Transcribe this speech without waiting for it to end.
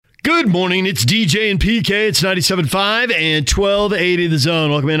Good morning. It's DJ and PK. It's 97.5 and 1280 The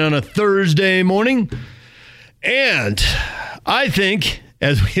Zone. Welcome in on a Thursday morning. And I think,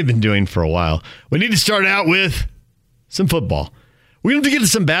 as we have been doing for a while, we need to start out with some football. We have to get to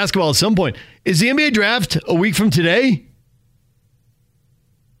some basketball at some point. Is the NBA draft a week from today?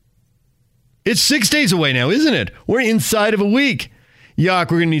 It's 6 days away now, isn't it? We're inside of a week.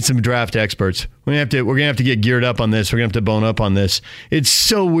 Yuck, we're going to need some draft experts. We're going to have to get geared up on this. We're going to have to bone up on this. It's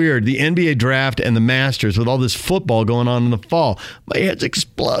so weird. The NBA draft and the Masters with all this football going on in the fall. My head's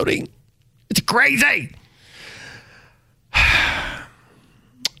exploding. It's crazy. I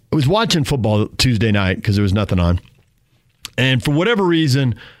was watching football Tuesday night because there was nothing on. And for whatever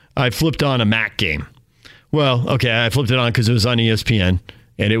reason, I flipped on a MAC game. Well, okay, I flipped it on because it was on ESPN.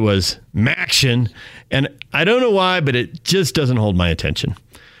 And it was Maction. And I don't know why, but it just doesn't hold my attention.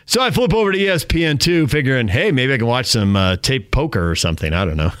 So I flip over to ESPN2 figuring, hey, maybe I can watch some tape poker or something. I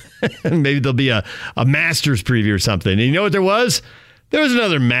don't know. Maybe there'll be a Masters preview or something. And you know what there was? There was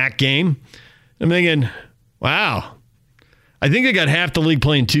another MAC game. I'm thinking, wow. I think they got half the league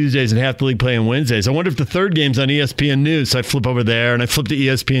playing Tuesdays and half the league playing Wednesdays. I wonder if the third game's on ESPN News. So I flip over there and I flip to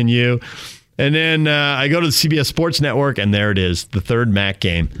ESPNU. And then I go to the CBS Sports Network, and there it is, the third MAC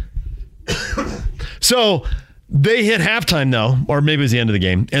game. So they hit halftime, though, or maybe it was the end of the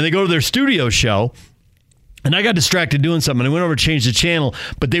game, and they go to their studio show, and I got distracted doing something. I went over to change the channel,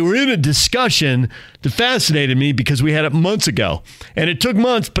 but they were in a discussion that fascinated me because we had it months ago. And it took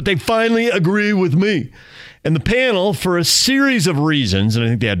months, but they finally agree with me. And the panel, for a series of reasons, and I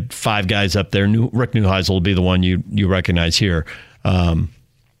think they had 5 guys up there. Rick Neuheisel will be the one you recognize here.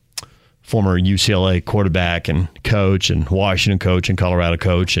 Former UCLA quarterback and coach and Washington coach and Colorado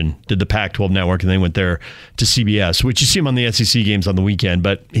coach, and did the Pac-12 network, and then went there to CBS, which you see him on the SEC games on the weekend,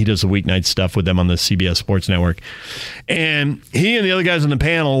 but he does the weeknight stuff with them on the CBS Sports Network. And he and the other guys on the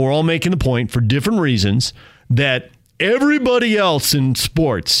panel were all making the point, for different reasons, that everybody else in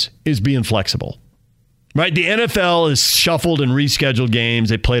sports is being flexible. Right? The NFL has shuffled and rescheduled games.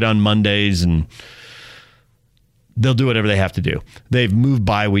 They played on Mondays, and they'll do whatever they have to do. They've moved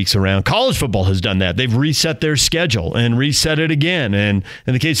bye weeks around. College football has done that. They've reset their schedule and reset it again. And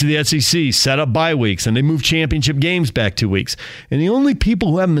in the case of the SEC, set up bye weeks, and they moved championship games back 2 weeks. And the only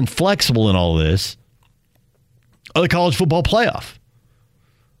people who haven't been flexible in all of this are the college football playoff.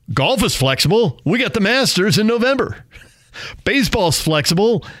 Golf is flexible. We got the Masters in November. Baseball's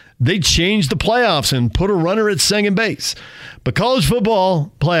flexible. They changed the playoffs and put a runner at second base. But college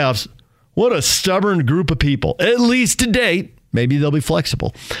football playoffs, what a stubborn group of people. At least to date, maybe they'll be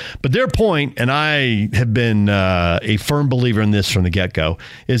flexible. But their point, and I have been a firm believer in this from the get-go,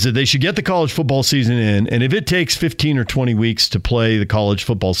 is that they should get the college football season in, and if it takes 15 or 20 weeks to play the college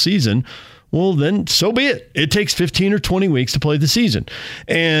football season, well, then so be it. It takes 15 or 20 weeks to play the season.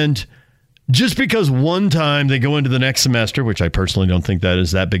 And just because one time they go into the next semester, which I personally don't think that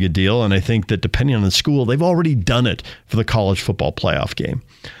is that big a deal, and I think that depending on the school, they've already done it for the college football playoff game.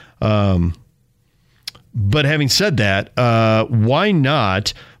 But having said that, why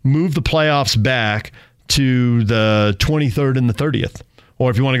not move the playoffs back to the 23rd and the 30th?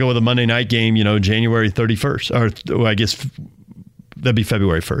 Or if you want to go with a Monday night game, January 31st, or I guess that'd be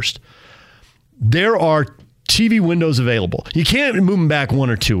February 1st. There are TV windows available. You can't move them back 1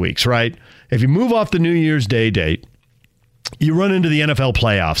 or 2 weeks, right? If you move off the New Year's Day date, you run into the NFL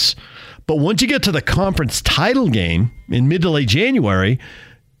playoffs. But once you get to the conference title game in mid to late January,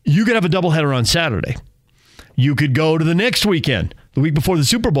 you could have a doubleheader on Saturday. You could go to the next weekend, the week before the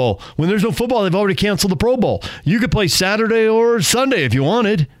Super Bowl. When there's no football, they've already canceled the Pro Bowl. You could play Saturday or Sunday if you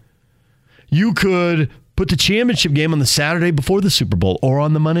wanted. You could put the championship game on the Saturday before the Super Bowl or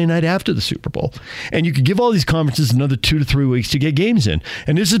on the Monday night after the Super Bowl. And you could give all these conferences another 2 to 3 weeks to get games in.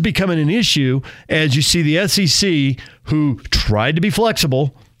 And this is becoming an issue as you see the SEC, who tried to be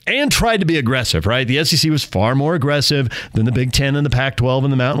flexible and tried to be aggressive, right? The SEC was far more aggressive than the Big Ten and the Pac-12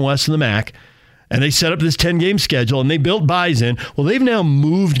 and the Mountain West and the MAC. And they set up this 10-game schedule, and they built buys in. Well, they've now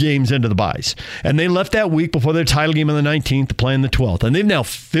moved games into the buys. And they left that week before their title game on the 19th to play on the 12th. And they've now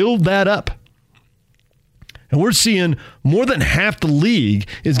filled that up. And we're seeing more than half the league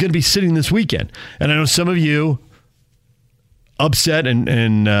is going to be sitting this weekend. And I know some of you upset,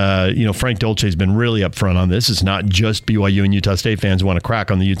 and Frank Dolce has been really upfront on this. It's not just BYU and Utah State fans who want to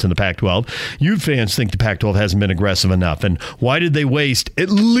crack on the Utes in the Pac-12. Ute fans think the Pac-12 hasn't been aggressive enough. And why did they waste at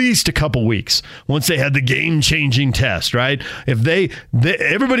least a couple weeks once they had the game-changing test, right? If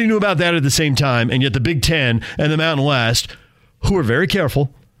everybody knew about that at the same time, and yet the Big Ten and the Mountain West, who are very careful,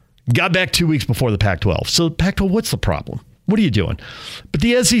 got back 2 weeks before the Pac-12. So Pac-12, what's the problem? What are you doing? But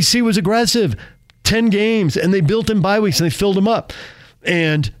the SEC was aggressive. 10 games, and they built in bye weeks, and they filled them up.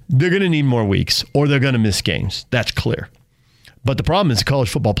 And they're going to need more weeks or they're going to miss games. That's clear. But the problem is the college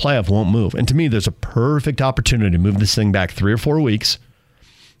football playoff won't move. And to me, there's a perfect opportunity to move this thing back 3 or 4 weeks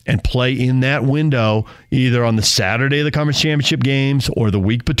and play in that window either on the Saturday of the conference championship games or the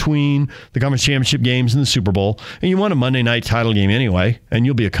week between the conference championship games and the Super Bowl. And you want a Monday night title game anyway, and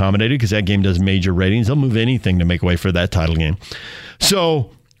you'll be accommodated because that game does major ratings. They'll move anything to make way for that title game.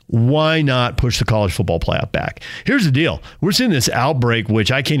 So why not push the college football playoff back? Here's the deal. We're seeing this outbreak,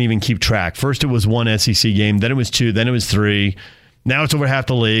 which I can't even keep track. First, it was 1 SEC game. Then it was 2. Then it was 3. Now it's over half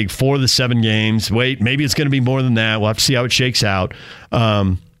the league, 4 of the 7 games. Wait, maybe it's going to be more than that. We'll have to see how it shakes out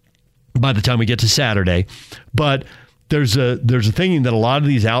by the time we get to Saturday. But there's a thinking that a lot of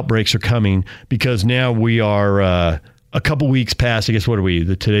these outbreaks are coming because now we are a couple weeks past, I guess, what are we?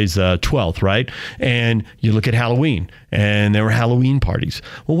 Today's 12th, right? And you look at Halloween, and there were Halloween parties.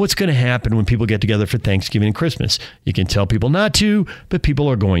 Well, what's going to happen when people get together for Thanksgiving and Christmas? You can tell people not to, but people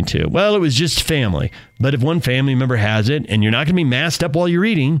are going to. Well, it was just family. But if one family member has it, and you're not going to be masked up while you're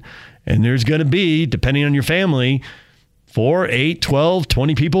eating, and there's going to be, depending on your family, 4, 8, 12,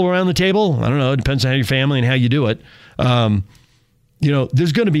 20 people around the table. I don't know. It depends on how your family and how you do it.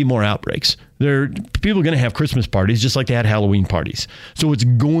 There's going to be more outbreaks. People are going to have Christmas parties just like they had Halloween parties. So it's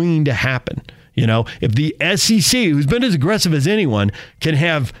going to happen. If the SEC, who's been as aggressive as anyone, can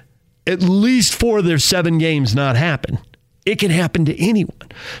have at least 4 of their 7 games not happen, it can happen to anyone.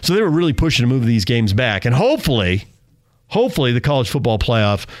 So they were really pushing to move these games back. And hopefully the college football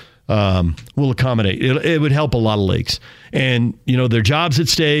playoff will accommodate. It would help a lot of leagues. And, their jobs at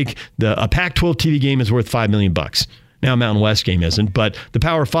stake. A Pac-12 TV game is worth $5 million. Now, Mountain West game isn't, but the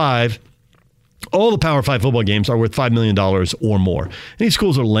Power 5, all the Power 5 football games are worth $5 million or more. And these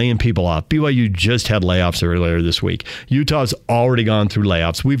schools are laying people off. BYU just had layoffs earlier this week. Utah's already gone through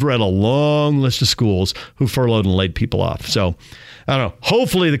layoffs. We've read a long list of schools who furloughed and laid people off. So, I don't know.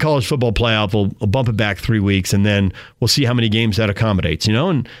 Hopefully the college football playoff will bump it back 3 weeks, and then we'll see how many games that accommodates,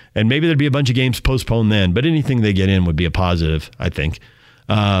 and maybe there'd be a bunch of games postponed then, but anything they get in would be a positive, I think.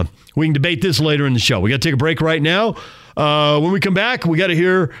 We can debate this later in the show. We got to take a break right now. When we come back, we got to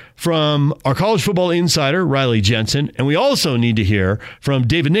hear from our college football insider, Riley Jensen, and we also need to hear from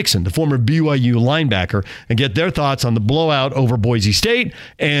David Nixon, the former BYU linebacker, and get their thoughts on the blowout over Boise State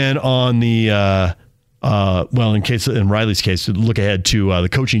and on the, in Riley's case, look ahead to the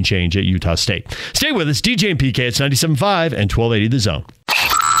coaching change at Utah State. Stay with us, DJ and PK. It's 97.5 and 1280 The Zone.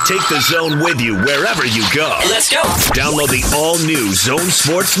 Take the Zone with you wherever you go. Let's go. Download the all-new Zone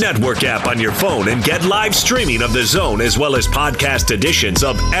Sports Network app on your phone and get live streaming of The Zone as well as podcast editions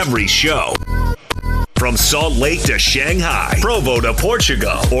of every show. From Salt Lake to Shanghai, Provo to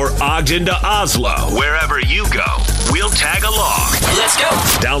Portugal, or Ogden to Oslo, wherever you go, we'll tag along. Let's go.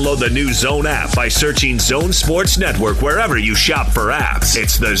 Download the new Zone app by searching Zone Sports Network wherever you shop for apps.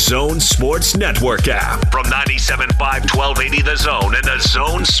 It's the Zone Sports Network app from 97.5 1280 The Zone and the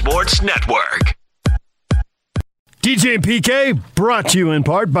Zone Sports Network. DJ and PK, brought to you in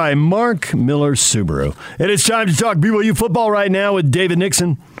part by Mark Miller Subaru. It is time to talk BYU football right now with David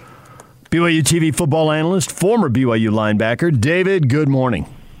Nixon, BYU TV football analyst, former BYU linebacker. David, good morning.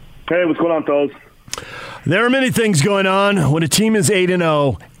 Hey, what's going on, fellas? There are many things going on. When a team is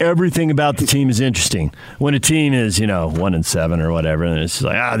 8-0, everything about the team is interesting. When a team is, 1-7 or whatever, and it's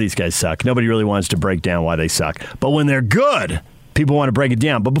like, these guys suck. Nobody really wants to break down why they suck. But when they're good, people want to break it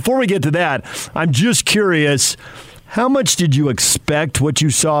down. But before we get to that, I'm just curious, how much did you expect what you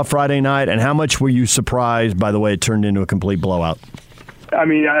saw Friday night, and how much were you surprised by the way it turned into a complete blowout? I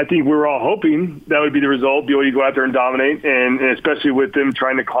mean, I think we were all hoping that would be the result. BYU go out there and dominate, and especially with them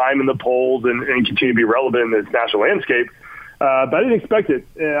trying to climb in the polls and continue to be relevant in this national landscape. But I didn't expect it.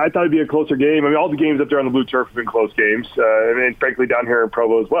 I thought it'd be a closer game. I mean, all the games up there on the blue turf have been close games, and frankly down here in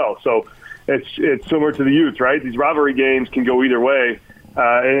Provo as well. So it's similar to the youth, right? These rivalry games can go either way.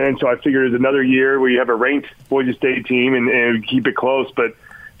 And so I figured it's another year where you have a ranked Boise State team and keep it close. But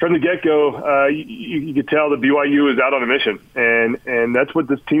from the get-go, you could tell that BYU is out on a mission, and that's what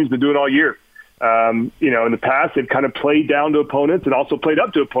this team's been doing all year. In the past, they've kind of played down to opponents and also played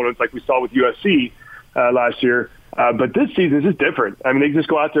up to opponents like we saw with USC last year. But this season is just different. I mean, they just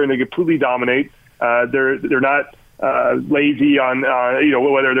go out there and they completely dominate. They're not lazy on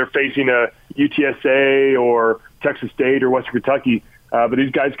whether they're facing a UTSA or Texas State or Western Kentucky. But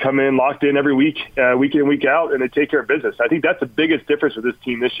these guys come in locked in every week, week in, week out, and they take care of business. I think that's the biggest difference with this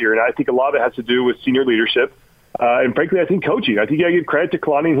team this year, and I think a lot of it has to do with senior leadership. And frankly, I think coaching. I think you got to give credit to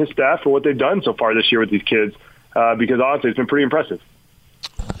Kalani and his staff for what they've done so far this year with these kids, because honestly, it's been pretty impressive.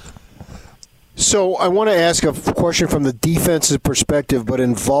 So I want to ask a question from the defensive perspective, but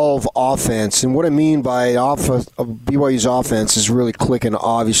involve offense. And what I mean by BYU's offense is really clicking,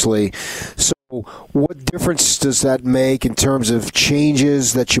 obviously. So what difference does that make in terms of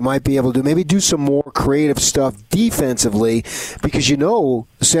changes that you might be able to do? Maybe do some more creative stuff defensively, because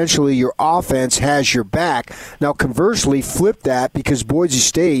essentially your offense has your back. Now, conversely, flip that, because Boise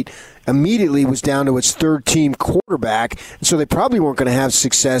State immediately was down to its third-team quarterback, and so they probably weren't going to have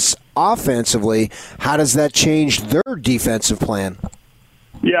success offensively. How does that change their defensive plan?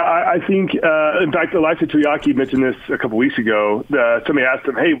 Yeah, I think, in fact, Elisha Tuyaki mentioned this a couple weeks ago. Somebody asked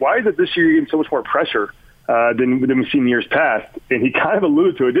him, hey, why is it this year you're getting so much more pressure than we've seen in years past? And he kind of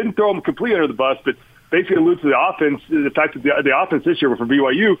alluded to it. Didn't throw him completely under the bus, but basically alluded to the offense, the fact that the offense this year for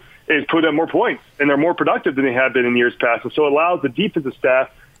BYU is put up more points, and they're more productive than they have been in years past. And so it allows the defensive staff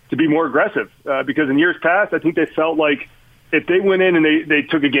to be more aggressive, because in years past, I think they felt like if they went in and they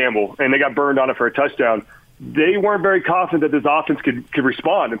took a gamble and they got burned on it for a touchdown, they weren't very confident that this offense could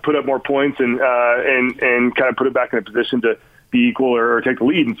respond and put up more points and kind of put it back in a position to be equal or take the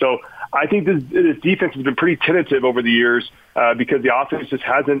lead. And so I think this defense has been pretty tentative over the years because the offense just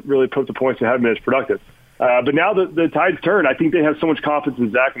hasn't really put the points and haven't been as productive. But now the tide's turned. I think they have so much confidence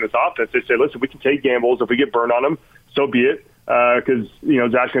in Zach and this offense. They say, listen, we can take gambles. If we get burned on them, so be it, because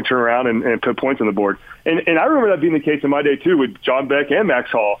Zach's going to turn around and put points on the board. And I remember that being the case in my day, too, with John Beck and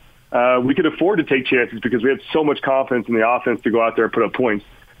Max Hall. We could afford to take chances because we had so much confidence in the offense to go out there and put up points.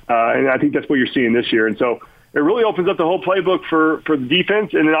 And I think that's what you're seeing this year. And so it really opens up the whole playbook for the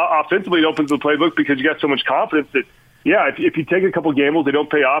defense. And then offensively, it opens the playbook because you got so much confidence that, yeah, if you take a couple gambles, they don't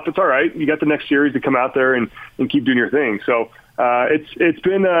pay off, it's all right. You got the next series to come out there and keep doing your thing. So it's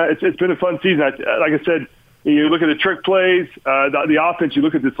been a fun season. Like I said, you look at the trick plays, the offense, you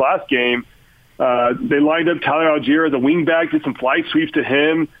look at this last game, they lined up Tyler Algier as a wingback, did some flight sweeps to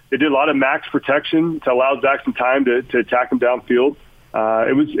him. They did a lot of max protection to allow Zach some time to attack him downfield.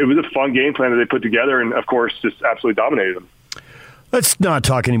 It was a fun game plan that they put together, and, of course, just absolutely dominated them. Let's not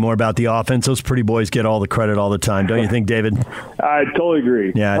talk anymore about the offense. Those pretty boys get all the credit all the time. Don't you think, David? I totally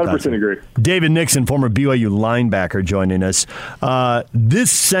agree. Yeah, 100% agree. David Nixon, former BYU linebacker, joining us. This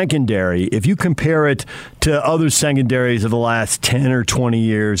secondary, if you compare it to other secondaries of the last 10 or 20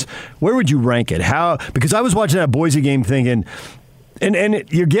 years, where would you rank it? Because I was watching that Boise game thinking, and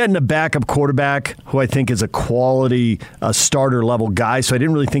you're getting a backup quarterback who I think is a quality starter-level guy, so I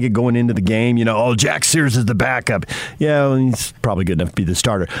didn't really think it going into the game. Jack Sears is the backup. Yeah, well, he's probably good enough to be the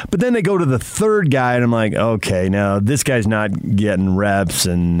starter. But then they go to the third guy, and I'm like, okay, now this guy's not getting reps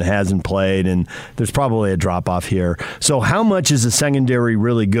and hasn't played, and there's probably a drop-off here. So how much is the secondary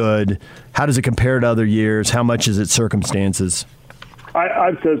really good? How does it compare to other years? How much is it circumstances?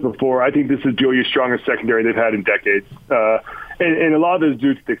 I've said this before. I think this is BYU's strongest secondary they've had in decades. And a lot of it is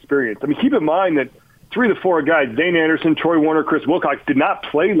due to the experience. I mean, keep in mind that 3 of the 4 guys, Dane Anderson, Troy Warner, Chris Wilcox, did not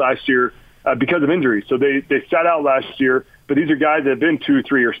play last year because of injuries. So they sat out last year, but these are guys that have been 2 or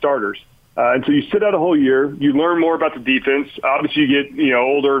 3-year starters. And so you sit out a whole year. You learn more about the defense. Obviously, you get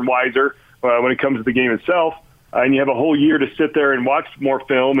older and wiser when it comes to the game itself. And you have a whole year to sit there and watch more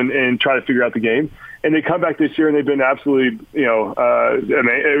film and try to figure out the game. And they come back this year, and they've been absolutely,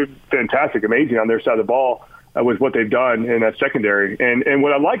 fantastic, amazing on their side of the ball with what they've done in that secondary. And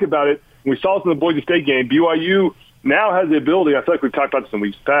what I like about it, we saw this in the Boise State game, BYU now has the ability, I feel like we've talked about this in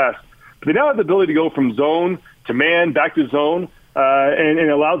weeks past, but they now have the ability to go from zone to man, back to zone, and it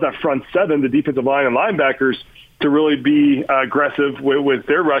allows that front seven, the defensive line and linebackers, to really be aggressive with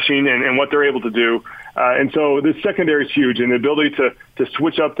their rushing and what they're able to do. And so this secondary is huge, and the ability to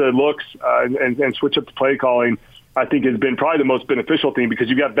switch up the looks and switch up the play calling, I think, has been probably the most beneficial thing because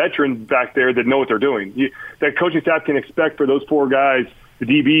you've got veterans back there that know what they're doing. That coaching staff can expect for those 4 guys, the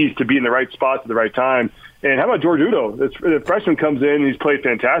DBs, to be in the right spots at the right time. And how about George Udo? The freshman comes in, and he's played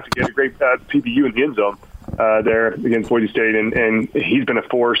fantastic. He had a great PBU in the end zone there against Boise State, and he's been a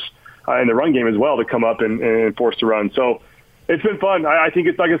force in the run game as well to come up and force the run. So it's been fun. I think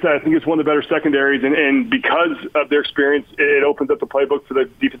it's, like I said, I think it's one of the better secondaries, and because of their experience, it opens up the playbook for the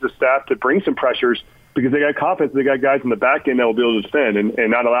defensive staff to bring some pressures because they got confidence. They got guys in the back end that will be able to defend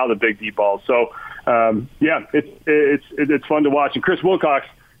and not allow the big deep balls. So, it's fun to watch. And Chris Wilcox,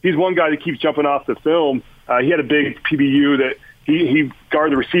 he's one guy that keeps jumping off the film. He had a big PBU that he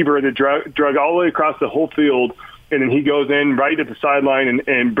guarded the receiver and drug all the way across the whole field, and then he goes in right at the sideline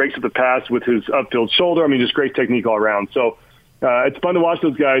and breaks up the pass with his upfield shoulder. I mean, just great technique all around. So it's fun to watch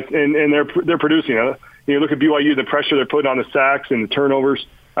those guys, and they're producing. You look at BYU, the pressure they're putting on the sacks and the turnovers.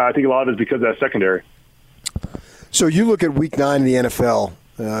 I think a lot of it is because of that secondary. So you look at Week 9 in the NFL,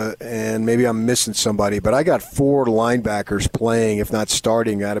 and maybe I'm missing somebody, but I got 4 linebackers playing, if not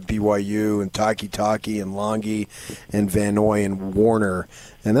starting, out of BYU, and Taki and Longy and Van Noy and Warner,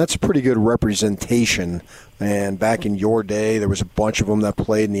 and that's a pretty good representation. And back in your day, there was a bunch of them that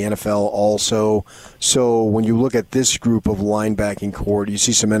played in the NFL also. So when you look at this group of linebacking core, do you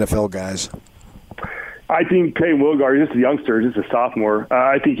see some NFL guys? I think Payne Wilgar is just a youngster, just a sophomore.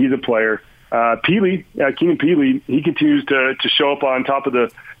 I think he's a player. Keenan Peely, he continues to show up on top of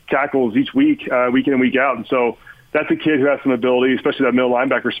the tackles each week, week in and week out. And so that's a kid who has some ability, especially that middle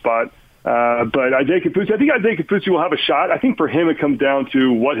linebacker spot. But Isaiah Kaufusi, I think Isaiah Kaufusi will have a shot. I think for him it comes down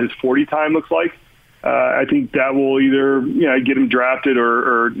to what his 40 time looks like. I think that will either get him drafted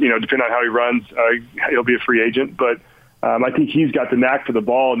or depending on how he runs, he'll be a free agent. But I think he's got the knack for the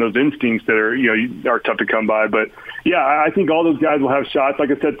ball and those instincts that are tough to come by. But yeah, I think all those guys will have shots.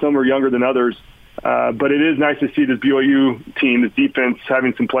 Like I said, some are younger than others. But it is nice to see this BYU team, this defense,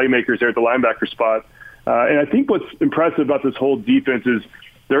 having some playmakers there at the linebacker spot. And I think what's impressive about this whole defense is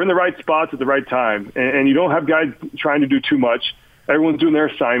they're in the right spots at the right time. And you don't have guys trying to do too much. Everyone's doing their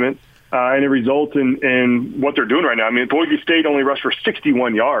assignment. And it results in what they're doing right now. I mean, Boise State only rushed for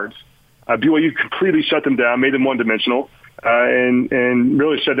 61 yards. BYU completely shut them down, made them one-dimensional, and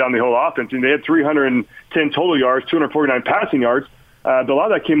really shut down the whole offense. And they had 310 total yards, 249 passing yards. But a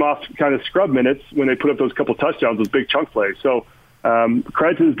lot of that came off kind of scrub minutes when they put up those couple touchdowns, those big chunk plays. So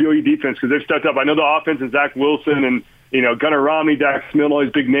credit to this BYU defense because they've stepped up. I know the offense and Zach Wilson and Gunnar Romney, Dax Smith, all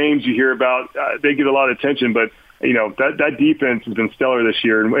these big names you hear about, they get a lot of attention, but that defense has been stellar this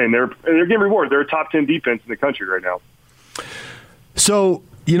year, and they're getting rewarded. They're a top 10 defense in the country right now. So,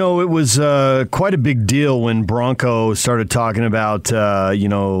 it was quite a big deal when Bronco started talking about, and I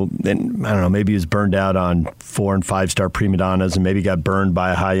don't know, maybe he was burned out on 4- and 5-star prima donnas and maybe got burned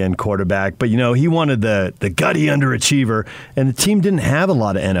by a high-end quarterback. But, he wanted the gutty underachiever, and the team didn't have a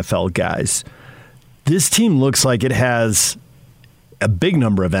lot of NFL guys. This team looks like it has a big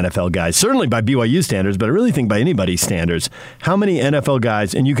number of NFL guys, certainly by BYU standards, but I really think by anybody's standards. How many NFL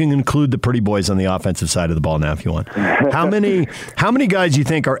guys, and you can include the pretty boys on the offensive side of the ball now if you want. How many guys you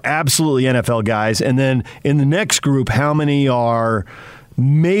think are absolutely NFL guys? And then in the next group, how many are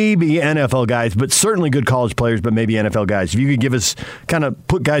maybe NFL guys, but certainly good college players, but maybe NFL guys? If you could give us, kind of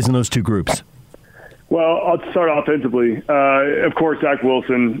put guys in those two groups. Well, I'll start offensively. Of course, Zach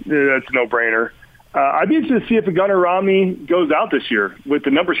Wilson, that's a no-brainer. I'd be interested to see if Gunnar Romney goes out this year with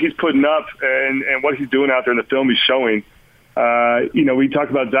the numbers he's putting up and what he's doing out there in the film he's showing. We talked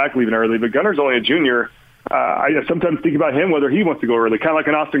about Zach leaving early, but Gunnar's only a junior. I sometimes think about him, whether he wants to go early, kind of like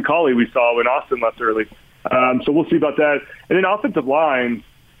an Austin Collie we saw when Austin left early. So we'll see about that. And then offensive line,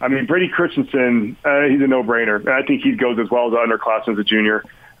 I mean, Brady Christensen, he's a no-brainer. And I think he goes as well as an underclassman as a junior.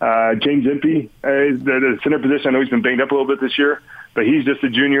 James Impey is the center position. I know he's been banged up a little bit this year, but he's just a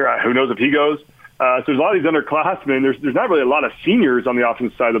junior. Who knows if he goes? So there's a lot of these underclassmen. There's not really a lot of seniors on the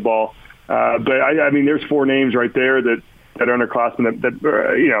offensive side of the ball. But, I mean, there's 4 names right there that are underclassmen that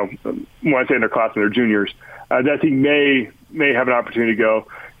when I say underclassmen, they're juniors, that I think may have an opportunity to go.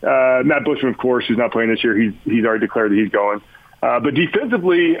 Matt Bushman, of course, who's not playing this year, he's already declared that he's going. But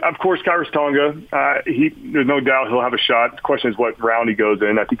defensively, of course, Khyiris Tonga, there's no doubt he'll have a shot. The question is what round he goes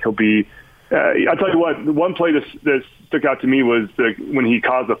in. I think he'll be I'll tell you what, the one play that stuck out to me was when he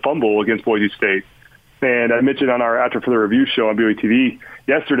caused a fumble against Boise State. And I mentioned on our After Further Review show on BYU TV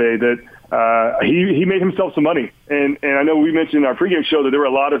yesterday that he made himself some money. And I know we mentioned in our pregame show that there were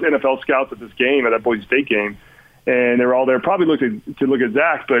a lot of NFL scouts at this game, at that Boise State game, and they were all there probably to look at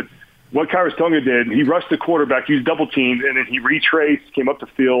Zach. But what Khyiris Tonga did, he rushed the quarterback, used double teamed, and then he retraced, came up the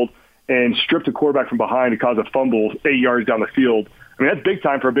field, and stripped the quarterback from behind to cause a fumble 8 yards down the field. I mean, that's big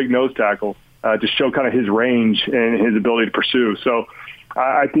time for a big nose tackle to show kind of his range and his ability to pursue. So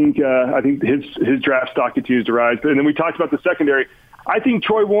I think his draft stock continues to rise. And then we talked about the secondary. I think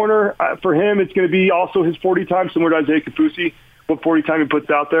Troy Warner, for him, it's going to be also his 40 time, similar to Isaiah Kaufusi, what 40 time he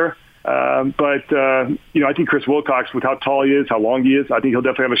puts out there. I think Chris Wilcox, with how tall he is, how long he is, I think he'll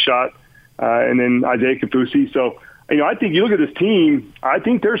definitely have a shot. And then Isaiah Kaufusi. So, I think you look at this team, I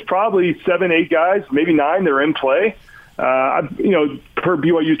think there's probably 7, 8 guys, maybe 9 that are in play. Per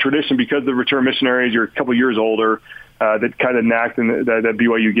BYU's tradition, because the return missionaries are a couple years older, that kind of knack that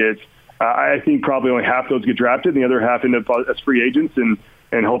BYU gets. I think probably only half those get drafted, and the other half end up as free agents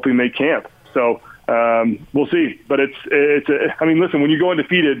and hoping make camp. So we'll see. But listen, when you go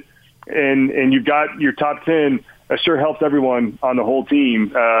undefeated and you've got your top 10, that sure helps everyone on the whole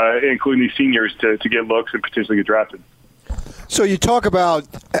team, including these seniors, to get looks and potentially get drafted. So you talk about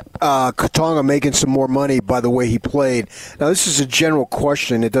Katonga making some more money by the way he played. Now, this is a general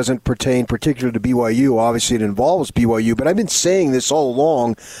question. It doesn't pertain particularly to BYU. Obviously, it involves BYU. But I've been saying this all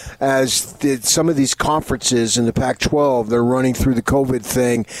along as some of these conferences in the Pac-12, they're running through the COVID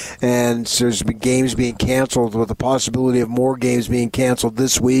thing, and there's been games being canceled with the possibility of more games being canceled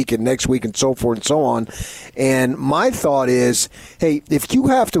this week and next week and so forth and so on. And my thought is, hey, if you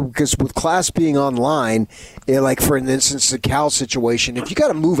have to, because with class being online, like for instance the Cal situation, if you got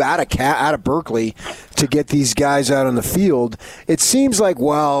to move out of Berkeley to get these guys out on the field, it seems like,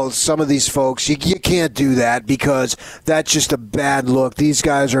 well, some of these folks, you can't do that because that's just a bad look. These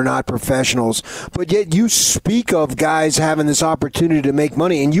guys are not professionals. But yet you speak of guys having this opportunity to make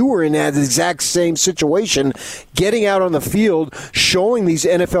money, and you were in that exact same situation, getting out on the field, showing these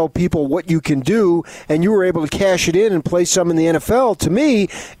NFL people what you can do, and you were able to cash it in and play some in the NFL. To me,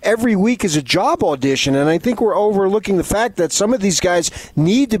 every week is a job audition, and I think we're overlooking the fact that some of these guys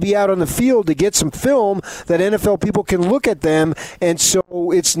need to be out on the field to get some film that NFL people can look at them, and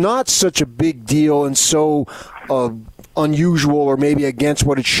so it's not such a big deal and so unusual or maybe against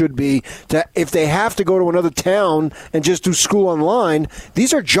what it should be to, if they have to go to another town and just do school online.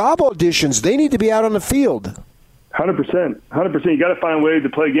 These are job auditions. They need to be out on the field. 100%. You got to find a way to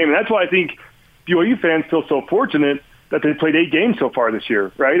play a game, and that's why I think BYU fans feel so fortunate that they played 8 games so far this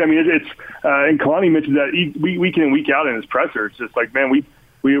year, right? I mean, it's and Kalani mentioned that week in and week out in his presser. It's just like, man,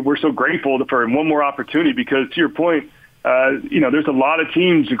 we're so grateful for one more opportunity because, to your point, there's a lot of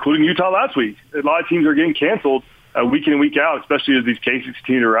teams, including Utah last week. A lot of teams are getting canceled week in and week out, especially as these cases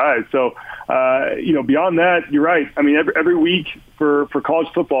continue to rise. So, beyond that, you're right. I mean, every week for college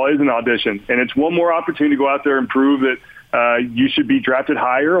football is an audition, and it's one more opportunity to go out there and prove that you should be drafted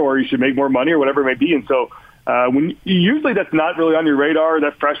higher or you should make more money or whatever it may be. And so usually that's not really on your radar,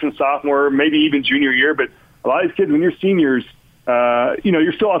 that freshman, sophomore, maybe even junior year. But a lot of these kids, when you're seniors,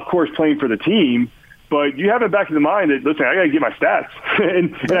 you're still, of course, playing for the team, but you have it back in the mind that, listen, I got to get my stats.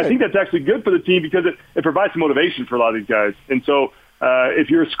 and I think that's actually good for the team because it provides some motivation for a lot of these guys. And so if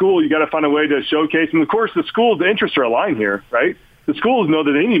you're a school, you got to find a way to showcase. And, of course, the interests are aligned here, right? The schools know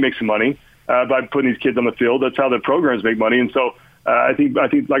that they need to make some money by putting these kids on the field. That's how the programs make money. And so I think,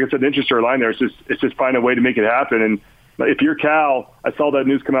 like I said, the interests are aligned there. It's just find a way to make it happen. And if you're Cal, I saw that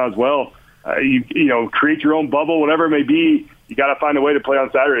news come out as well. You create your own bubble, whatever it may be. You got to find a way to play on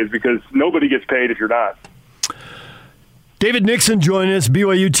Saturdays because nobody gets paid if you're not. David Nixon joined us,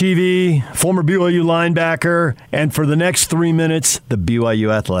 BYU TV, former BYU linebacker, and for the next 3 minutes, the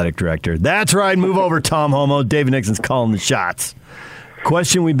BYU athletic director. That's right. Move over, Tom Homo. David Nixon's calling the shots.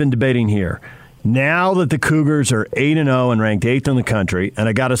 Question we've been debating here. Now that the Cougars are 8-0 and ranked 8th in the country, and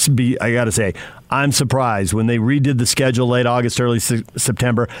I got to say, I'm surprised when they redid the schedule late August, early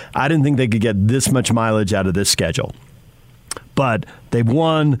September. I didn't think they could get this much mileage out of this schedule. But they've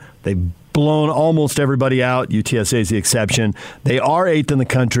won. They've blown almost everybody out. UTSA is the exception. They are 8th in the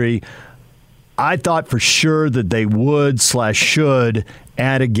country. I thought for sure that they would/should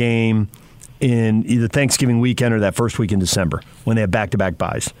add a game in either Thanksgiving weekend or that first week in December when they have back-to-back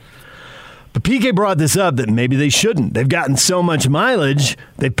byes. But PK brought this up that maybe they shouldn't. They've gotten so much mileage.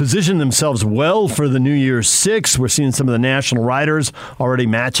 They've positioned themselves well for the New Year's Six. We're seeing some of the national writers already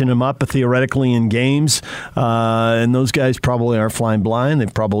matching them up theoretically in games. And those guys probably aren't flying blind.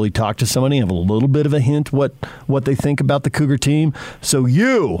 They've probably talked to somebody, have a little bit of a hint what they think about the Cougar team. So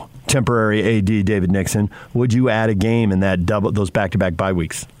you, temporary AD David Nixon, would you add a game in those back-to-back bye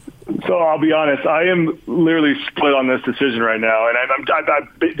weeks? So I'll be honest, I am literally split on this decision right now, and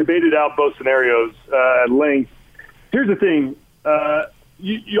I've debated out both scenarios at length. Here's the thing.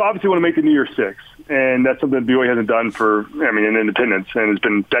 You obviously want to make the New Year's Six, and that's something BYU hasn't done in independence, and it's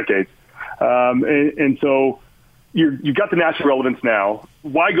been decades. And so you've got the national relevance now.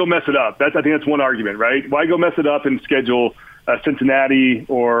 Why go mess it up? I think that's one argument, right? Why go mess it up and schedule Cincinnati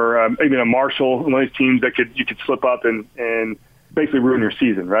or even a Marshall, one of these teams that you could slip up and basically ruin your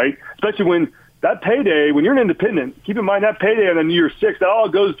season, right? Especially when that payday, when you're an independent, keep in mind that payday on the New Year's Six, that all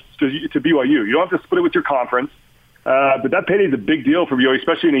goes to BYU. You don't have to split it with your conference, but that payday is a big deal for BYU,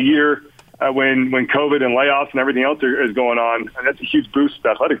 especially in a year when COVID and layoffs and everything else is going on, and that's a huge boost to the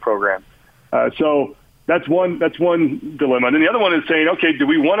athletic program. So that's one dilemma. And then the other one is saying, okay, do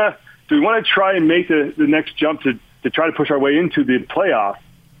we want to try and make the next jump to try to push our way into the playoff?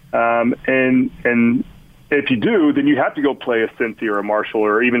 And if you do, then you have to go play a Cincy or a Marshall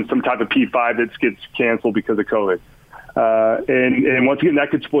or even some type of P5 that gets canceled because of COVID. And once again, that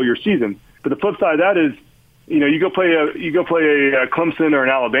could spoil your season. But the flip side of that is, you go play a Clemson or an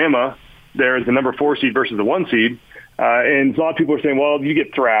Alabama there as the number 4 seed versus the 1 seed. And a lot of people are saying, well, you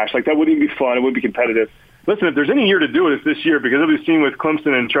get thrashed. Like, that wouldn't even be fun. It wouldn't be competitive. listen, if there's any year to do it, it's this year, because as we've seen with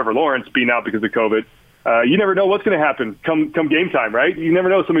Clemson and Trevor Lawrence being out because of COVID, you never know what's going to happen come game time, right? You never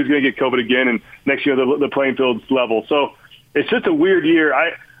know somebody's going to get COVID again, and next year the playing field's level. So it's just a weird year.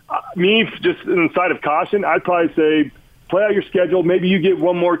 Just inside of caution, I'd probably say play out your schedule. Maybe you get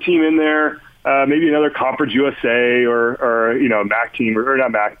one more team in there, maybe another Conference USA or MAC team, or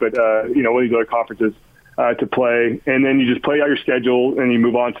not MAC, but one of these other conferences to play, and then you just play out your schedule and you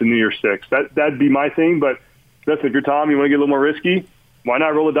move on to New Year's Six. That'd be my thing. But listen, if you're Tom, you want to get a little more risky, why not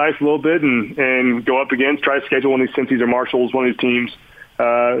roll the dice a little bit and go up against, try to schedule one of these Cincy's or Marshalls, one of these teams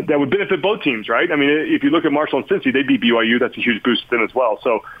that would benefit both teams, right? I mean, if you look at Marshall and Cincy, they beat BYU. That's a huge boost to them as well.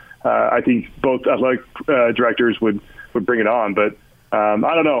 So I think both athletic directors would bring it on. But I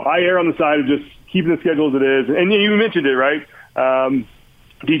don't know. I err on the side of just keeping the schedule as it is. And you mentioned it, right?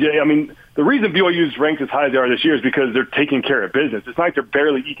 DJ, I mean, the reason BYU's ranked as high as they are this year is because they're taking care of business. It's not like they're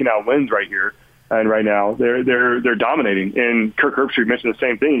barely eking out wins right here. And right now, they're dominating. And Kirk Herbstreit mentioned the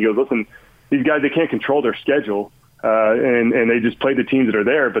same thing. He goes, listen, these guys, they can't control their schedule, and they just play the teams that are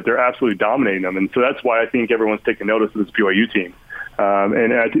there, but they're absolutely dominating them. And so that's why I think everyone's taking notice of this BYU team.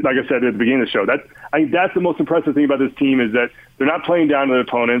 Like I said at the beginning of the show, I think that's the most impressive thing about this team is that they're not playing down to their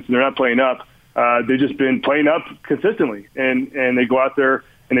opponents, and they're not playing up. They've just been playing up consistently, and they go out there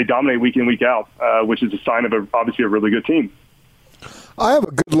and they dominate week in, week out, which is a sign of obviously a really good team. I have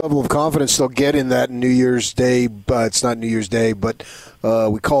a good level of confidence they'll get in that New Year's Day, but it's not New Year's Day, but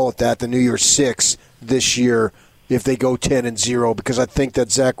we call it that, the New Year's Six this year, if they go 10-0, because I think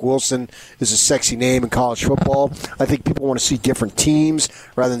that Zach Wilson is a sexy name in college football. I think people want to see different teams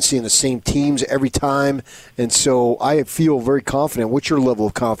rather than seeing the same teams every time, and so I feel very confident. What's your level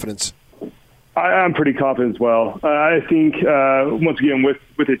of confidence? I'm pretty confident as well. I think, once again, with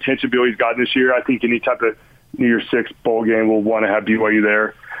the attention BYU's gotten this year, I think any type of New Year's Six bowl game will want to have BYU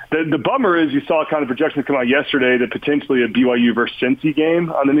there. The bummer is you saw kind of projections come out yesterday that potentially a BYU versus Cincy game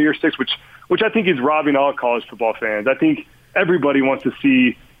on the New Year's Six, which I think is robbing all college football fans. I think everybody wants to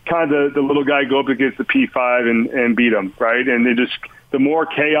see kind of the little guy go up against the P5 and beat them, right? And the more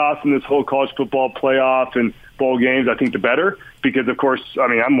chaos in this whole college football playoff and bowl games, I think the better. Because of course, I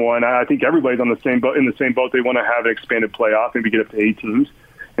mean, I'm one. I think everybody's on the same boat. In the same boat, they want to have an expanded playoff, maybe get up to 8 teams.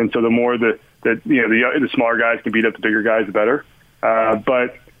 And so the more the smaller guys can beat up the bigger guys, the better.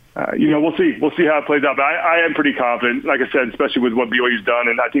 But we'll see. We'll see how it plays out. But I am pretty confident, like I said, especially with what BYU's done,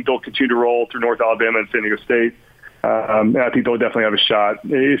 and I think they'll continue to roll through North Alabama and San Diego State. And I think they'll definitely have a shot.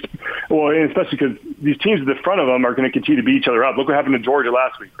 And especially because these teams at the front of them are going to continue to beat each other up. Look what happened to Georgia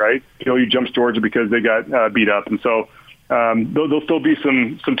last week, right? BYU jumps Georgia because they got beat up, and so there'll still be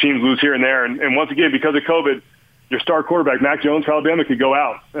some teams lose here and there. And once again, because of COVID, your star quarterback, Mac Jones for Alabama, could go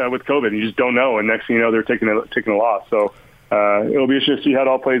out with COVID. And you just don't know. And next thing you know, they're taking a loss. So it'll be interesting to see how it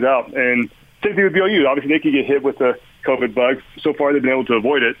all plays out. And same thing with BYU. Obviously, they could get hit with the COVID bug. So far, they've been able to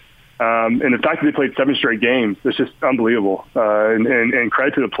avoid it. And the fact that they played 7 straight games, it's just unbelievable. And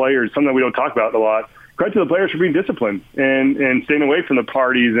credit to the players, something that we don't talk about a lot. Credit to the players for being disciplined and staying away from the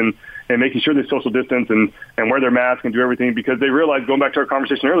parties and making sure they social distance and wear their mask and do everything, because they realize, going back to our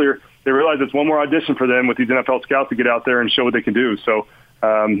conversation earlier, they realize it's one more audition for them with these NFL scouts to get out there and show what they can do. So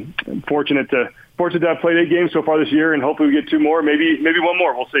fortunate to have played 8 games so far this year, and hopefully we get 2 more, maybe one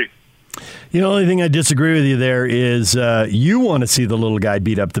more. We'll see. The only thing I disagree with you there is you want to see the little guy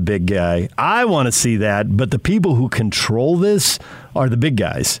beat up the big guy. I want to see that, but the people who control this are the big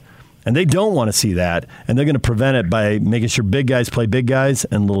guys. And they don't want to see that, and they're going to prevent it by making sure big guys play big guys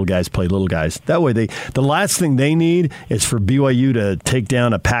and little guys play little guys. That way, the last thing they need is for BYU to take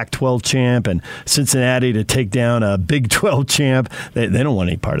down a Pac-12 champ and Cincinnati to take down a Big 12 champ. They don't want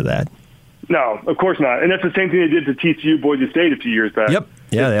any part of that. No, of course not. And that's the same thing they did to TCU, Boise State a few years back. Yep.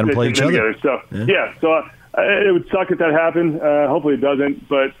 Yeah, they had to play each other. So, so it would suck if that happened. Hopefully it doesn't.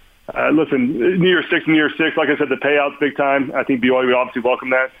 But listen, New Year's Six, like I said, the payout's big time. I think BYU would obviously welcome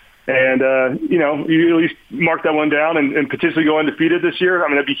that. And, you at least mark that one down and potentially go undefeated this year. I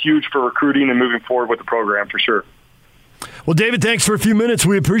mean, that'd be huge for recruiting and moving forward with the program for sure. Well, David, thanks for a few minutes.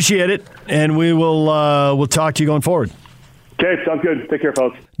 We appreciate it. And we will we'll talk to you going forward. Okay, sounds good. Take care,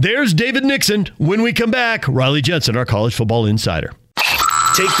 folks. There's David Nixon. When we come back, Riley Jensen, our college football insider.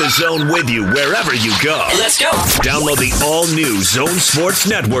 Take the Zone with you wherever you go. Let's go. Download the all-new Zone Sports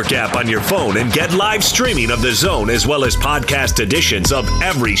Network app on your phone and get live streaming of the Zone as well as podcast editions of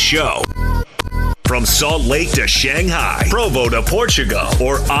every show. From Salt Lake to Shanghai, Provo to Portugal,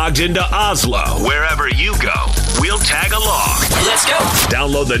 or Ogden to Oslo, wherever you go, we'll tag along. Let's go.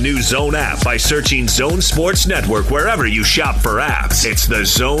 Download the new Zone app by searching Zone Sports Network wherever you shop for apps. It's the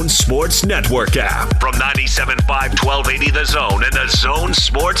Zone Sports Network app from 97.5 1280 The Zone and the Zone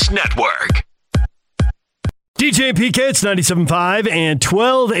Sports Network. DJ and PK, it's 97.5 and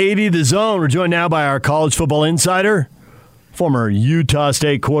 1280 The Zone. We're joined now by our college football insider, former Utah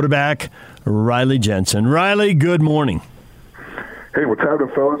State quarterback, Riley Jensen. Riley, good morning. Hey, what's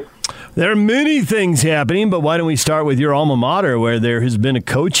happening, fellas? There are many things happening, but why don't we start with your alma mater, where there has been a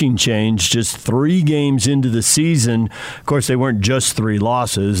coaching change just 3 games into the season. Of course, they weren't just 3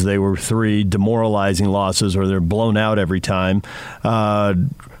 losses. They were 3 demoralizing losses, or they're blown out every time.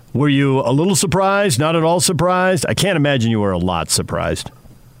 Were you a little surprised, not at all surprised? I can't imagine you were a lot surprised.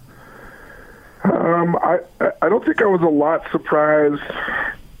 I don't think I was a lot surprised.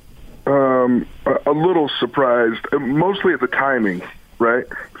 A little surprised, mostly at the timing, right?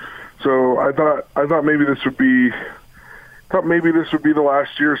 So I thought maybe this would be the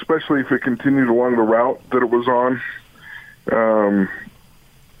last year, especially if it continued along the route that it was on.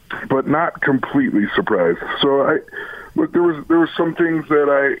 But not completely surprised. So look, there was some things that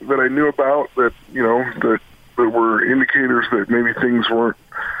I knew about that that were indicators that maybe things weren't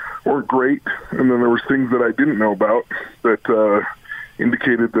great, and then there was things that I didn't know about that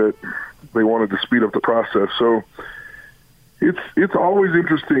indicated that they wanted to speed up the process. So it's always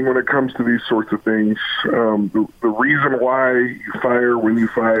interesting when it comes to these sorts of things. The reason why you fire when you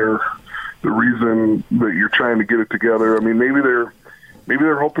fire, the reason that you're trying to get it together. I mean, maybe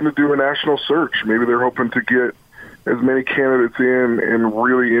they're hoping to do a national search. Maybe they're hoping to get as many candidates in and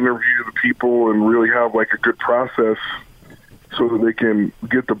really interview the people and really have like a good process so that they can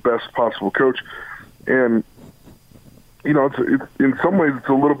get the best possible coach. And it's in some ways it's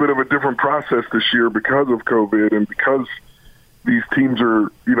a little bit of a different process this year because of COVID and because these teams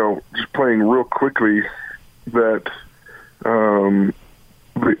are, just playing real quickly, that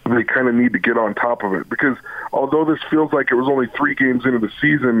they kind of need to get on top of it. Because although this feels like it was only 3 games into the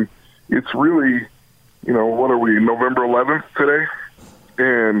season, it's really, what are we, November 11th today?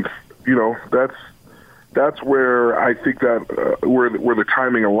 And, that's where I think that where the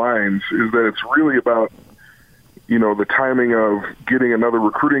timing aligns, is that it's really about, the timing of getting another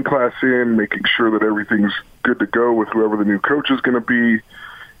recruiting class in, making sure that everything's good to go with whoever the new coach is going to be,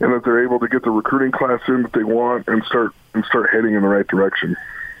 and that they're able to get the recruiting class in that they want and start heading in the right direction.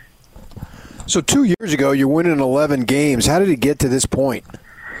 So 2 years ago, you're winning 11 games. How did it get to this point?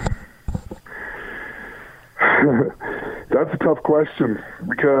 That's a tough question,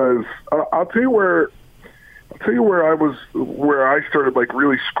 because I'll tell you where I started like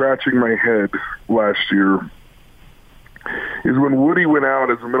really scratching my head last year. Is when Woody went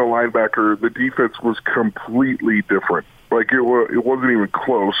out as a middle linebacker, the defense was completely different. Like it wasn't even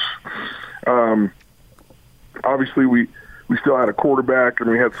close. Obviously, we still had a quarterback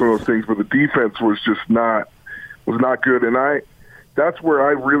and we had some of those things, but the defense was just not good. And that's where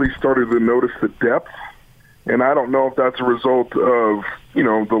I really started to notice the depth. And I don't know if that's a result of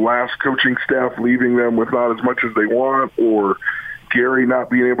the last coaching staff leaving them with not as much as they want, or Gary not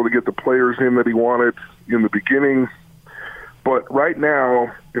being able to get the players in that he wanted in the beginning. But right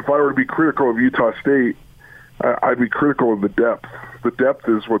now, if I were to be critical of Utah State, I'd be critical of the depth. The depth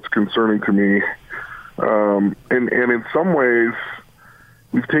is what's concerning to me. And in some ways,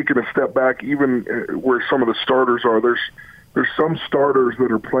 we've taken a step back even where some of the starters are. There's some starters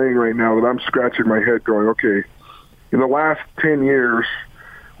that are playing right now that I'm scratching my head going, okay, in the last 10 years,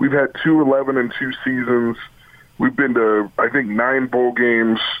 we've had 2 11-2 seasons. We've been to, I think, 9 bowl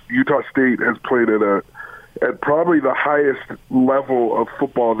games. Utah State has played at probably the highest level of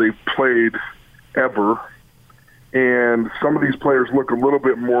football they've played ever. And some of these players look a little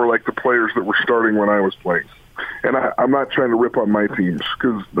bit more like the players that were starting when I was playing. And I'm not trying to rip on my teams,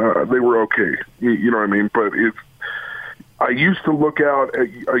 because they were okay. You know what I mean? But I used to look out at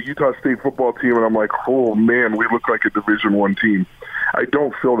a Utah State football team and I'm like, oh man, we look like a Division I team. I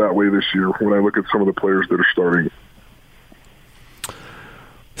don't feel that way this year when I look at some of the players that are starting.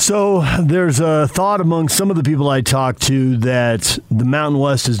 So there's a thought among some of the people I talked to that the Mountain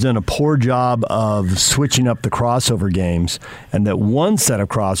West has done a poor job of switching up the crossover games, and that one set of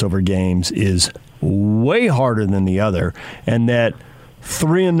crossover games is way harder than the other, and that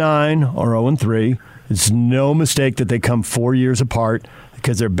 3-9 or 0-3, it's no mistake that they come 4 years apart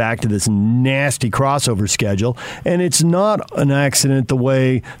because they're back to this nasty crossover schedule. And it's not an accident the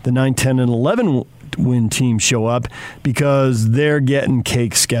way the 9, 10, and 11 win teams show up, because they're getting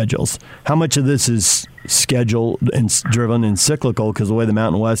cake schedules. How much of this is schedule and driven and cyclical because the way the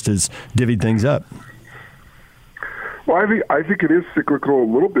Mountain West has divvied things up? Well, I think it is cyclical a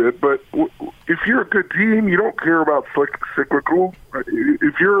little bit, but if you're a good team, you don't care about cyclical.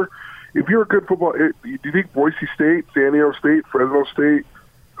 If you're a good football, do you think Boise State, San Diego State, Fresno State,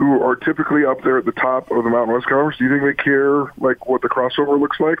 who are typically up there at the top of the Mountain West Conference, do you think they care like what the crossover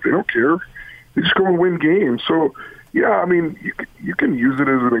looks like? They don't care. They just go and win games. So, yeah, I mean, you can use it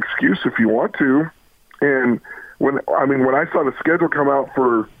as an excuse if you want to. And when I saw the schedule come out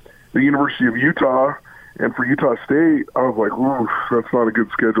for the University of Utah and for Utah State, I was like, ooh, that's not a good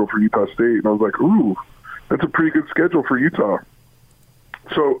schedule for Utah State. And I was like, ooh, that's a pretty good schedule for Utah.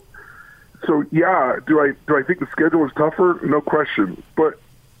 So yeah, do I think the schedule is tougher? No question. But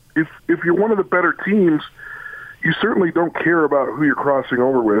if you're one of the better teams, you certainly don't care about who you're crossing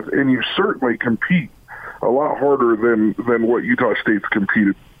over with, and you certainly compete a lot harder than what Utah State's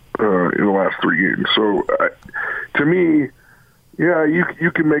competed in the last 3 games. So to me, yeah,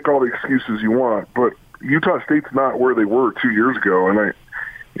 you can make all the excuses you want, but Utah State's not where they were 2 years ago, and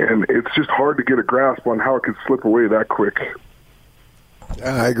it's just hard to get a grasp on how it could slip away that quick.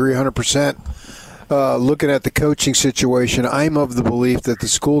 I agree 100%. Looking at the coaching situation, I'm of the belief that the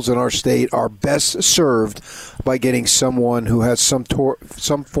schools in our state are best served by getting someone who has some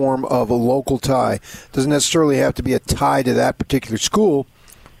form of a local tie. Doesn't necessarily have to be a tie to that particular school,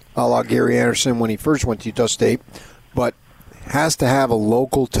 a la Gary Anderson when he first went to Utah State, but has to have a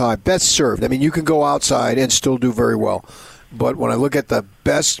local tie. Best served. I mean, you can go outside and still do very well. But when I look at the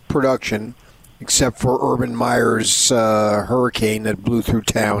best production, except for Urban Meyer's hurricane that blew through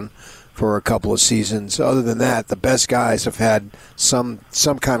town for a couple of seasons. Other than that, the best guys have had some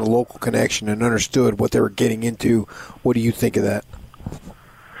kind of local connection and understood what they were getting into. What do you think of that?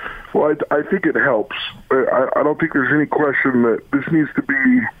 Well, I think it helps. I don't think there's any question that this needs to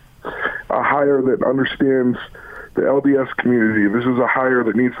be a hire that understands the LDS community. This is a hire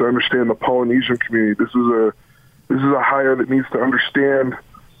that needs to understand the Polynesian community. This is a hire that needs to understand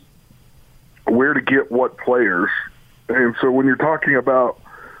where to get what players. And so when you're talking about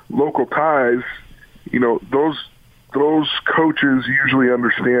local ties, you know, those coaches usually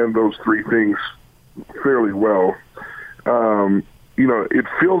understand those three things fairly well. You know, it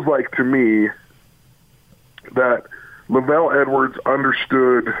feels like to me that Lavelle Edwards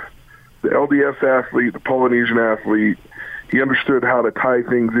understood the LDS athlete, the Polynesian athlete. He understood how to tie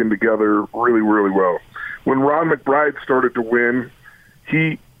things in together really, really well. When Ron McBride started to win,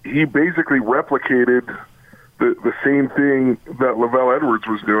 he basically replicated the same thing that Lavelle Edwards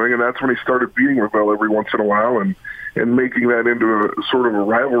was doing, and that's when he started beating Lavelle every once in a while and making that into a sort of a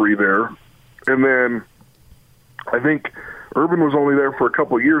rivalry there. And then I think Urban was only there for a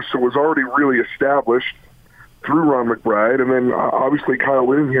couple of years, so was already really established through Ron McBride. And then obviously Kyle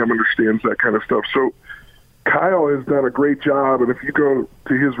Whittingham understands that kind of stuff. So Kyle has done a great job, and if you go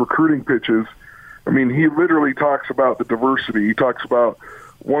to his recruiting pitches, I mean, he literally talks about the diversity. He talks about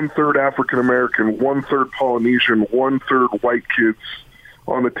 1/3 African-American, 1/3 Polynesian, 1/3 white kids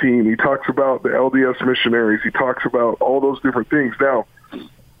on the team. He talks about the LDS missionaries. He talks about all those different things. Now,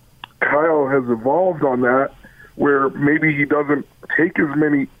 Kyle has evolved on that, where maybe he doesn't take as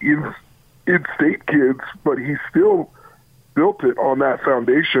many in-state kids, but he still built it on that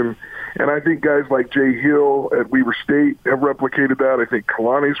foundation. And I think guys like Jay Hill at Weber State have replicated that. I think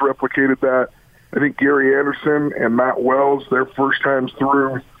Kalani's replicated that. I think Gary Anderson and Matt Wells, their first times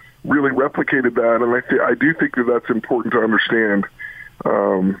through, really replicated that. And I do think that that's important to understand,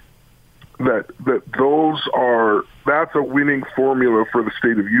 that's a winning formula for the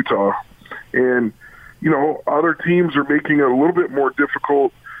state of Utah. And, you know, other teams are making it a little bit more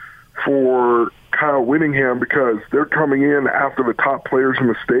difficult for Kyle Whittingham because they're coming in after the top players in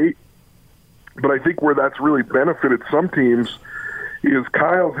the state. But I think where that's really benefited some teams is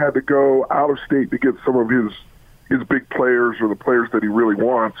Kyle's had to go out of state to get some of his big players or the players that he really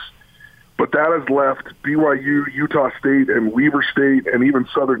wants. But that has left BYU, Utah State, and Weber State, and even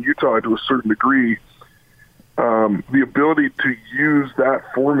Southern Utah to a certain degree, the ability to use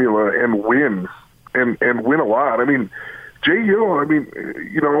that formula and win, and win a lot. I mean, Jay Hill, I mean,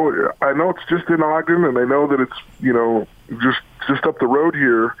 you know, I know it's just in Ogden, and I know that it's, you know, just up the road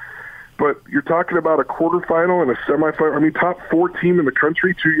here, but you're talking about a quarterfinal and a semifinal. I mean, top 4 team in the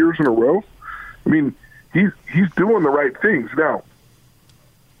country 2 years in a row. I mean, he's doing the right things. Now,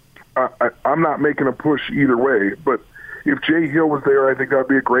 I'm not making a push either way, but if Jay Hill was there, I think that would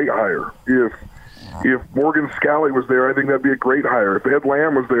be a great hire. If Morgan Scalley was there, I think that'd be a great hire. If Ed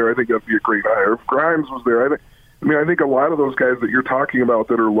Lamb was there, I think that'd be a great hire. If Grimes was there, I think a lot of those guys that you're talking about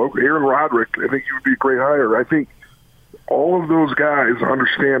that are local, Aaron Roderick, I think he would be a great hire. I think all of those guys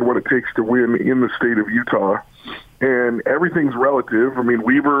understand what it takes to win in the state of Utah, and everything's relative. I mean,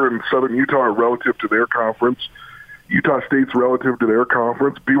 Weber and Southern Utah are relative to their conference. Utah State's relative to their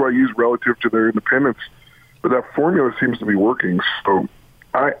conference. BYU's relative to their independence. But that formula seems to be working. So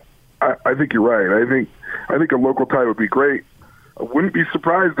I think you're right. I think a local tie would be great. I wouldn't be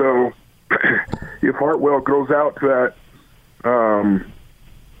surprised, though, if Hartwell goes out to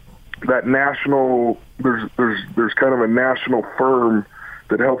that national, there's kind of a national firm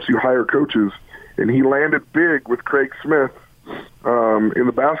that helps you hire coaches. And he landed big with Craig Smith in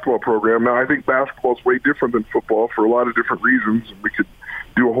the basketball program. Now, I think basketball is way different than football for a lot of different reasons. We could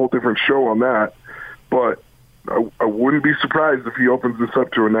do a whole different show on that. But I wouldn't be surprised if he opens this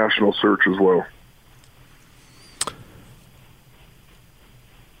up to a national search as well.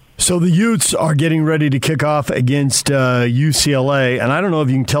 So the Utes are getting ready to kick off against UCLA, and I don't know if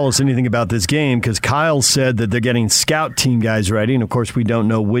you can tell us anything about this game because Kyle said that they're getting scout team guys ready, and of course we don't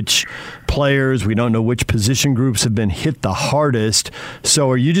know which players, we don't know which position groups have been hit the hardest. So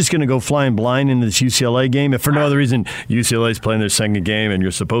are you just going to go flying blind into this UCLA game? If for no other reason, UCLA's playing their second game, and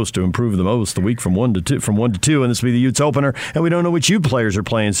you're supposed to improve the most the week from 1 to 2, and this will be the Utes opener, and we don't know which Ute players are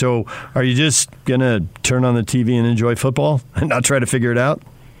playing. So are you just going to turn on the TV and enjoy football and not try to figure it out?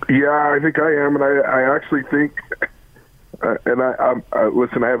 Yeah, I think I am, and I actually think,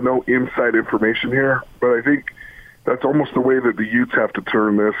 listen, I have no inside information here, but I think that's almost the way that the Utes have to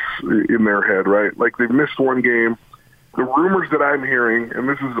turn this in their head, right? Like, they've missed one game. The rumors that I'm hearing, and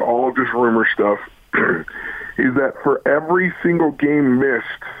this is all just rumor stuff, is that for every single game missed,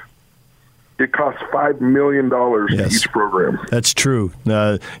 it costs $5 million to each program. That's true.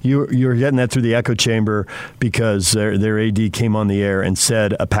 You're getting that through the echo chamber because their AD came on the air and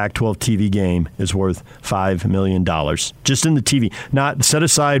said a Pac-12 TV game is worth $5 million. Just in the TV. Not set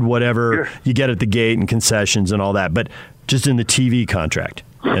aside whatever you get at the gate and concessions and all that, but just in the TV contract.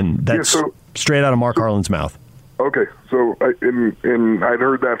 And that's straight out of Mark Harlan's mouth. Okay, so and I'd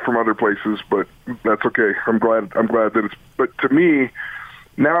heard that from other places, but that's okay. I'm glad that it's. But to me,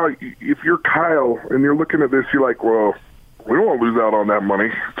 now, if you're Kyle and you're looking at this, you're like, well, we don't want to lose out on that money,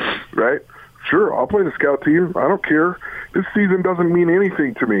 right? Sure, I'll play the scout team. I don't care. This season doesn't mean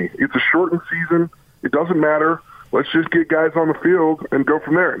anything to me. It's a shortened season. It doesn't matter. Let's just get guys on the field and go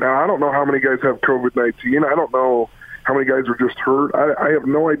from there. Now, I don't know how many guys have COVID-19. I don't know how many guys are just hurt. I have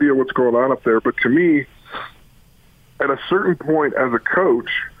no idea what's going on up there. But to me, at a certain point as a coach,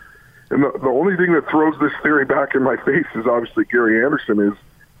 and the only thing that throws this theory back in my face is obviously Gary Anderson is,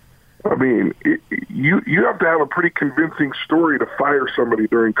 I mean, you have to have a pretty convincing story to fire somebody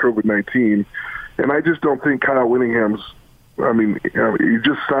during COVID-19, and I just don't think Kyle Whittingham's. I mean, he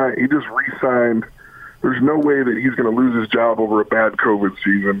just re-signed. There's no way that he's going to lose his job over a bad COVID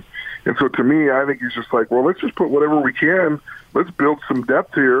season, and so to me, I think he's just like, well, let's just put whatever we can. Let's build some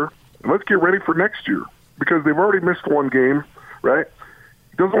depth here, and let's get ready for next year because they've already missed one game, right?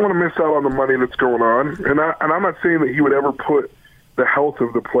 He doesn't want to miss out on the money that's going on, and I'm not saying that he would ever put the health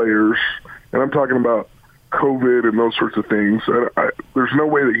of the players, and I'm talking about COVID and those sorts of things. There's no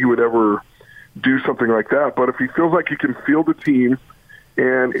way that he would ever do something like that, but if he feels like he can field a team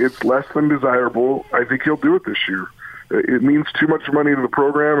and it's less than desirable, I think he'll do it this year. It means too much money to the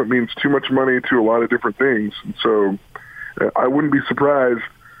program. It means too much money to a lot of different things, and so I wouldn't be surprised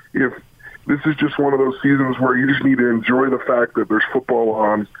if this is just one of those seasons where you just need to enjoy the fact that there's football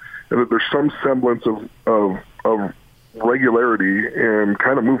on and that there's some semblance of regularity and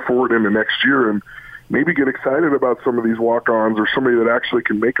kind of move forward into next year and maybe get excited about some of these walk-ons or somebody that actually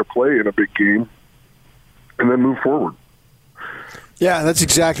can make a play in a big game and then move forward. Yeah, that's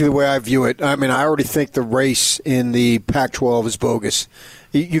exactly the way I view it. I mean, I already think the race in the Pac-12 is bogus.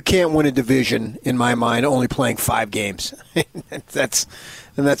 You can't win a division, in my mind, only playing 5 games. That's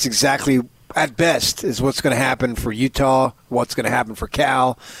exactly, at best, is what's going to happen for Utah, what's going to happen for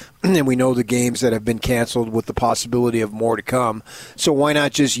Cal, and we know the games that have been canceled with the possibility of more to come. So why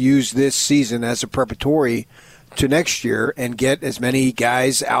not just use this season as a preparatory to next year and get as many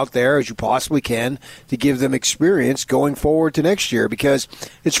guys out there as you possibly can to give them experience going forward to next year? Because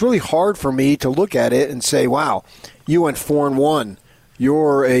it's really hard for me to look at it and say, wow, you went 4-1.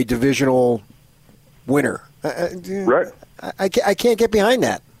 You're a divisional winner. Right. I can't get behind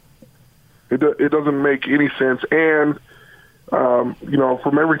that. It doesn't make any sense. And,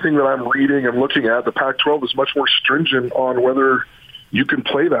 from everything that I'm reading and looking at, the Pac-12 is much more stringent on whether you can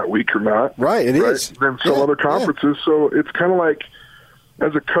play that week or not. Right, it is. Than some other conferences. Yeah. So it's kind of like,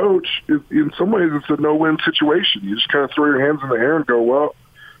 as a coach, in some ways it's a no-win situation. You just kind of throw your hands in the air and go, well,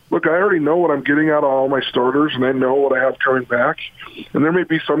 look, I already know what I'm getting out of all my starters, and I know what I have coming back. And there may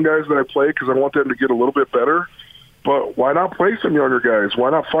be some guys that I play because I want them to get a little bit better. But why not play some younger guys?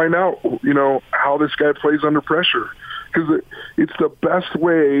 Why not find out, how this guy plays under pressure? Because it's the best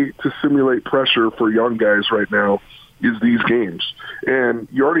way to simulate pressure for young guys right now is these games. And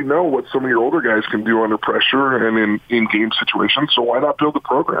you already know what some of your older guys can do under pressure and in game situations, so why not build the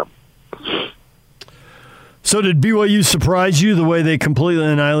program? So did BYU surprise you the way they completely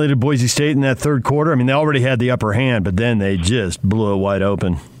annihilated Boise State in that third quarter? I mean, they already had the upper hand, but then they just blew it wide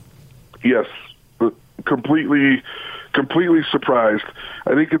open. Yes, completely surprised.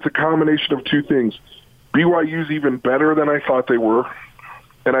 I think it's a combination of two things. BYU's even better than I thought they were,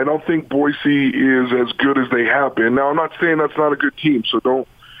 and I don't think Boise is as good as they have been. Now, I'm not saying that's not a good team, so don't,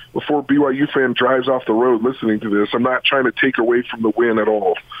 before a BYU fan drives off the road listening to this, I'm not trying to take away from the win at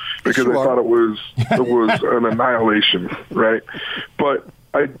all, because I thought it was an annihilation, right? But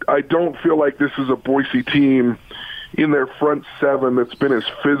I don't feel like this is a Boise team in their front seven that's been as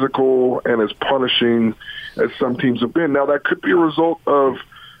physical and as punishing as some teams have been. Now, that could be a result of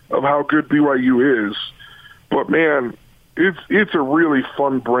how good BYU is, but man, it's a really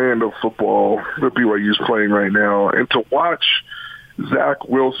fun brand of football that BYU's playing right now. And to watch Zach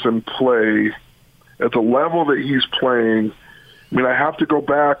Wilson play at the level that he's playing, I mean, I have to go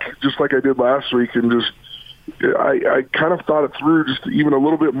back just like I did last week and just I kind of thought it through just even a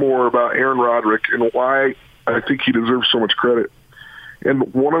little bit more about Aaron Roderick and why I think he deserves so much credit.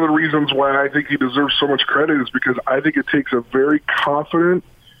 And one of the reasons why I think he deserves so much credit is because I think it takes a very confident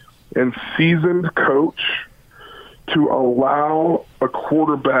and seasoned coach to allow a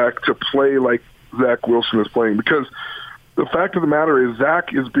quarterback to play like Zach Wilson is playing. Because the fact of the matter is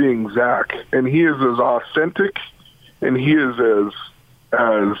Zach is being Zach, and he is as authentic and he is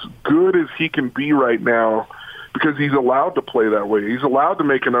as good as he can be right now because he's allowed to play that way. He's allowed to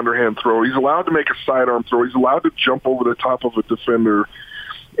make an underhand throw. He's allowed to make a sidearm throw. He's allowed to jump over the top of a defender.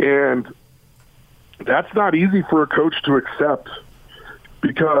 And that's not easy for a coach to accept,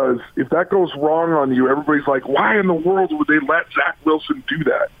 because if that goes wrong on you, everybody's like, why in the world would they let Zach Wilson do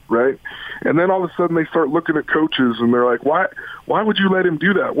that, right? And then all of a sudden they start looking at coaches and they're like, why would you let him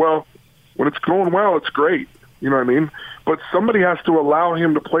do that? Well, when it's going well, it's great. You know what I mean? But somebody has to allow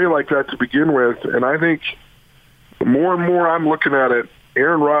him to play like that to begin with. And I think the more and more I'm looking at it,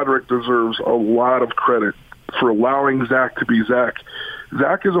 Aaron Roderick deserves a lot of credit for allowing Zach to be Zach.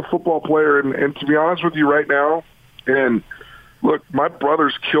 Zach is a football player, and to be honest with you right now, and look, my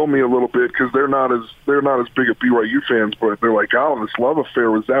brothers kill me a little bit because they're not as big of BYU fans, but they're like, oh, this love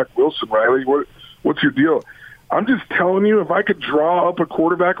affair with Zach Wilson, Riley. What's your deal? I'm just telling you, if I could draw up a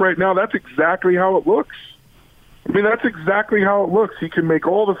quarterback right now, that's exactly how it looks. I mean, that's exactly how it looks. He can make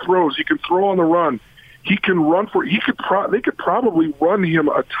all the throws. He can throw on the run. He can run for. They could probably run him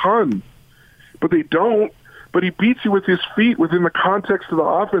a ton, but they don't. But he beats you with his feet within the context of the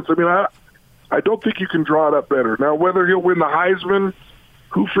offense. I mean, I don't think you can draw it up better. Now, whether he'll win the Heisman,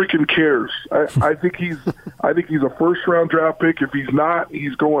 who freaking cares? I think he's a first-round draft pick. If he's not,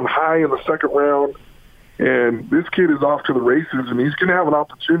 he's going high in the second round. And this kid is off to the races, and he's going to have an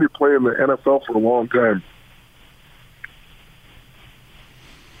opportunity to play in the NFL for a long time.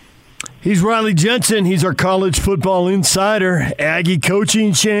 He's Riley Jensen. He's our college football insider. Aggie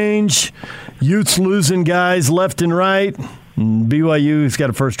coaching change. Utes losing guys left and right. BYU's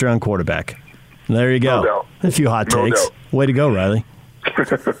got a first-round quarterback. There you go. No doubt. A few hot takes. Doubt. Way to go, Riley.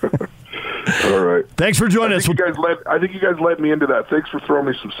 All right. Thanks for joining us. I think you guys led me into that. Thanks for throwing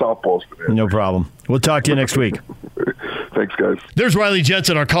me some softballs today. No problem. We'll talk to you next week. Thanks, guys. There's Riley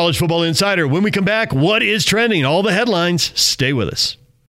Jensen, our college football insider. When we come back, what is trending? All the headlines. Stay with us.